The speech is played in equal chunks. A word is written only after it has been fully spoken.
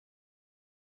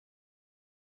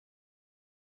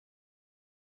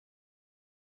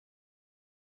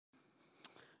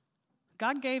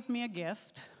God gave me a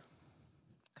gift,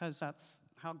 because that's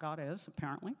how God is,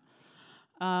 apparently.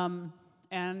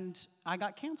 And I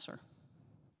got cancer.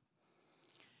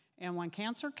 And when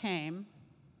cancer came,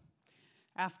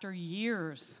 after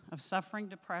years of suffering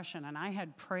depression, and I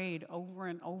had prayed over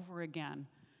and over again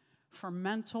for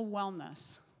mental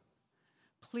wellness,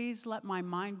 please let my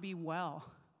mind be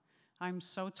well. I'm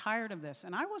so tired of this.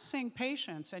 And I was seeing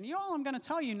patients, and y'all, I'm going to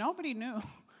tell you, nobody knew.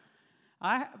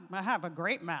 I have a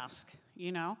great mask,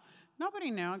 you know.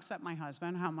 Nobody knew except my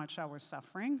husband how much I was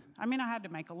suffering. I mean, I had to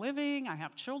make a living. I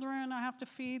have children I have to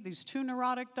feed, these 2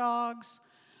 neurotic dogs,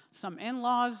 some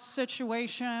in-laws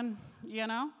situation, you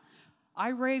know. I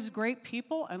raise great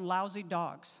people and lousy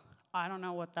dogs. I don't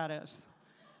know what that is.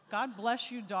 God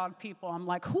bless you, dog people. I'm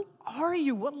like, who are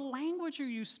you? What language are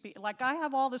you speaking? Like, I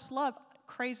have all this love.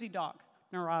 Crazy dog,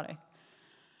 neurotic.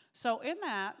 So in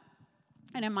that,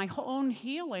 and in my own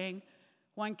healing,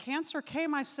 when cancer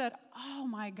came, I said, oh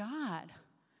my God,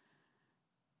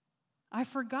 I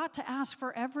forgot to ask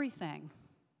for everything.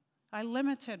 I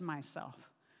limited myself.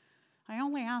 I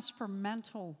only asked for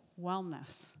mental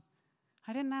wellness.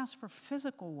 I didn't ask for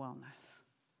physical wellness.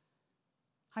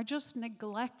 I just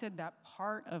neglected that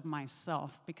part of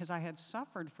myself because I had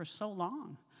suffered for so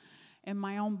long in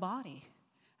my own body.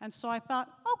 And so I thought,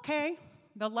 okay,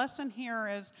 the lesson here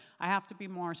is I have to be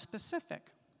more specific.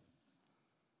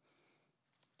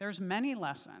 There's many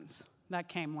lessons that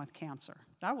came with cancer.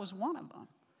 That was one of them.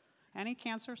 Any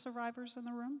cancer survivors in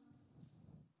the room?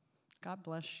 God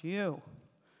bless you.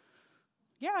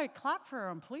 Yeah, clap for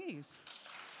them, please.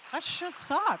 That shit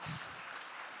sucks.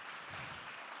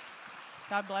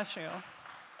 God bless you.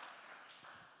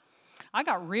 I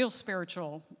got real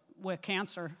spiritual with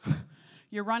cancer.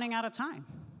 You're running out of time.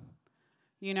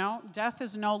 You know, death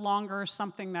is no longer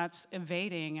something that's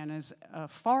evading and is a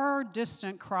far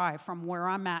distant cry from where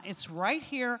I'm at. It's right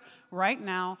here, right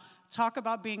now. Talk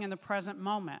about being in the present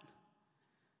moment.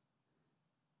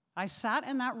 I sat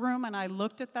in that room and I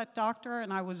looked at that doctor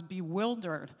and I was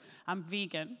bewildered. I'm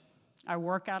vegan. I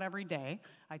work out every day.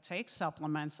 I take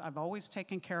supplements. I've always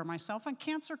taken care of myself, and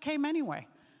cancer came anyway.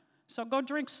 So go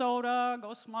drink soda,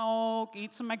 go smoke,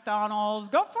 eat some McDonald's,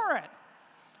 go for it.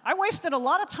 I wasted a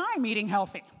lot of time eating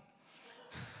healthy.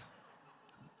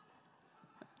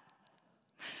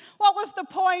 What was the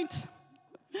point?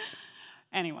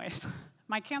 Anyways,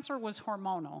 my cancer was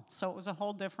hormonal, so it was a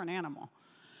whole different animal.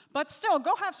 But still,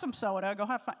 go have some soda, go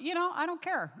have fun. You know, I don't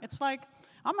care. It's like,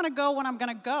 I'm going to go when I'm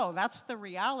going to go. That's the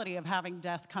reality of having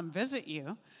death come visit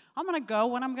you. I'm going to go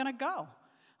when I'm going to go.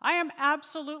 I am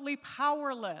absolutely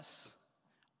powerless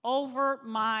over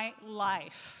my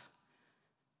life.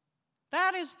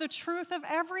 That is the truth of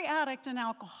every addict and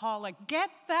alcoholic.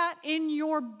 Get that in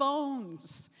your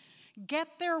bones. Get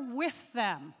there with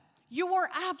them. You are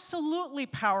absolutely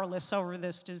powerless over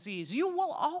this disease. You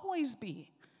will always be.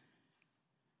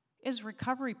 Is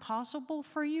recovery possible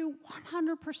for you?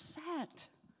 100%.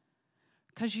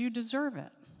 Because you deserve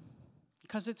it.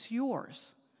 Because it's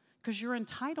yours. Because you're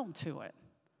entitled to it.